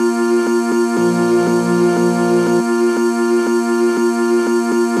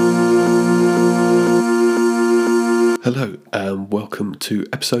to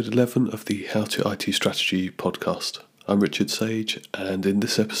episode 11 of the How to IT Strategy podcast. I'm Richard Sage, and in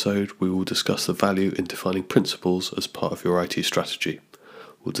this episode we will discuss the value in defining principles as part of your IT strategy.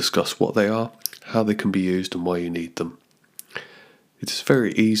 We'll discuss what they are, how they can be used, and why you need them. It is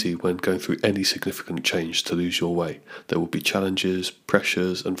very easy when going through any significant change to lose your way. There will be challenges,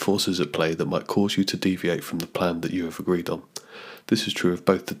 pressures, and forces at play that might cause you to deviate from the plan that you have agreed on. This is true of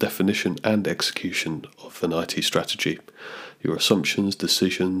both the definition and execution of an IT strategy. Your assumptions,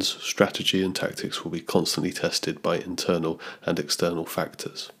 decisions, strategy, and tactics will be constantly tested by internal and external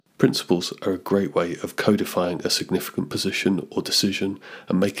factors. Principles are a great way of codifying a significant position or decision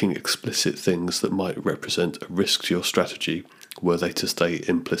and making explicit things that might represent a risk to your strategy were they to stay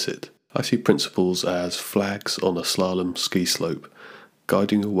implicit. I see principles as flags on a slalom ski slope,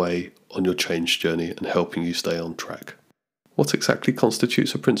 guiding your way on your change journey and helping you stay on track. What exactly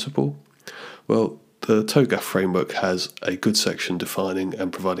constitutes a principle? Well, the TOGAF framework has a good section defining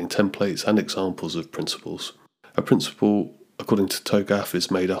and providing templates and examples of principles. A principle, according to TOGAF,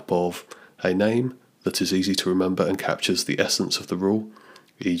 is made up of a name that is easy to remember and captures the essence of the rule,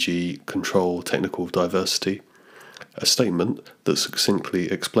 e.g. control technical diversity, a statement that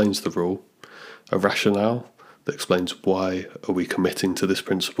succinctly explains the rule, a rationale that explains why are we committing to this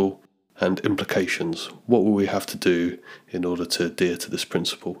principle, and implications, what will we have to do in order to adhere to this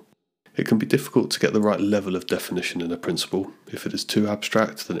principle. It can be difficult to get the right level of definition in a principle. If it is too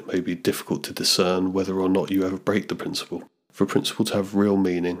abstract, then it may be difficult to discern whether or not you ever break the principle. For a principle to have real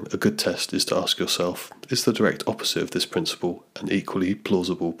meaning, a good test is to ask yourself, is the direct opposite of this principle an equally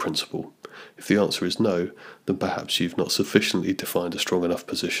plausible principle? If the answer is no, then perhaps you've not sufficiently defined a strong enough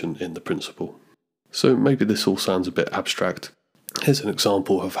position in the principle. So maybe this all sounds a bit abstract. Here's an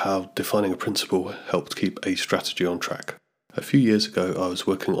example of how defining a principle helped keep a strategy on track. A few years ago, I was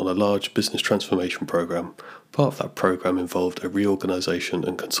working on a large business transformation program. Part of that program involved a reorganization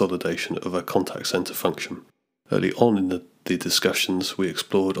and consolidation of a contact center function. Early on in the discussions, we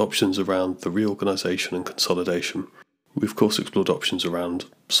explored options around the reorganization and consolidation. We of course explored options around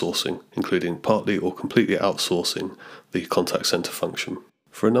sourcing, including partly or completely outsourcing the contact center function.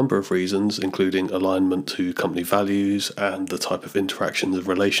 For a number of reasons, including alignment to company values and the type of interactions and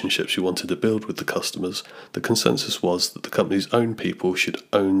relationships you wanted to build with the customers, the consensus was that the company's own people should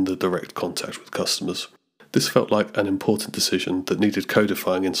own the direct contact with customers. This felt like an important decision that needed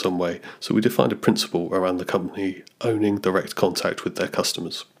codifying in some way, so we defined a principle around the company owning direct contact with their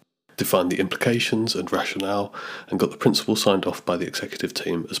customers, defined the implications and rationale, and got the principle signed off by the executive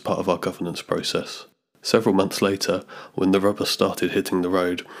team as part of our governance process. Several months later, when the rubber started hitting the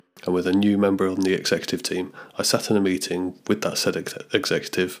road, and with a new member on the executive team, I sat in a meeting with that said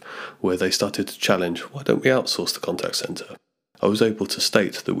executive where they started to challenge, why don't we outsource the contact centre? I was able to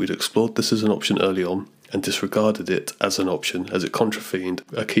state that we'd explored this as an option early on and disregarded it as an option as it contravened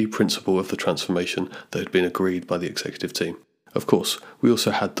a key principle of the transformation that had been agreed by the executive team. Of course, we also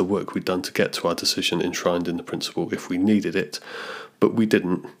had the work we'd done to get to our decision enshrined in the principle if we needed it, but we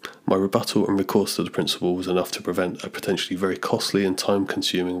didn't. My rebuttal and recourse to the principle was enough to prevent a potentially very costly and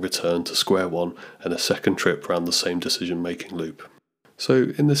time-consuming return to square one and a second trip around the same decision-making loop.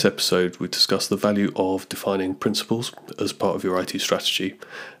 So in this episode, we discuss the value of defining principles as part of your IT strategy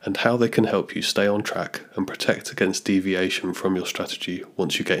and how they can help you stay on track and protect against deviation from your strategy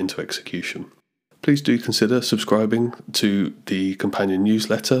once you get into execution. Please do consider subscribing to the companion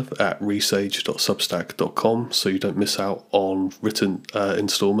newsletter at resage.substack.com so you don't miss out on written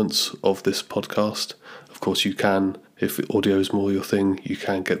installments of this podcast. Of course, you can, if audio is more your thing, you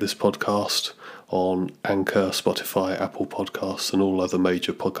can get this podcast on Anchor, Spotify, Apple Podcasts, and all other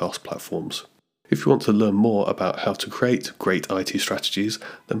major podcast platforms. If you want to learn more about how to create great IT strategies,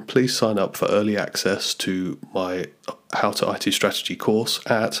 then please sign up for early access to my How to IT Strategy course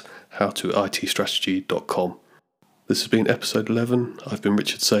at howtoitstrategy.com. This has been episode 11. I've been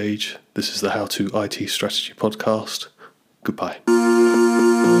Richard Sage. This is the How to IT Strategy podcast. Goodbye.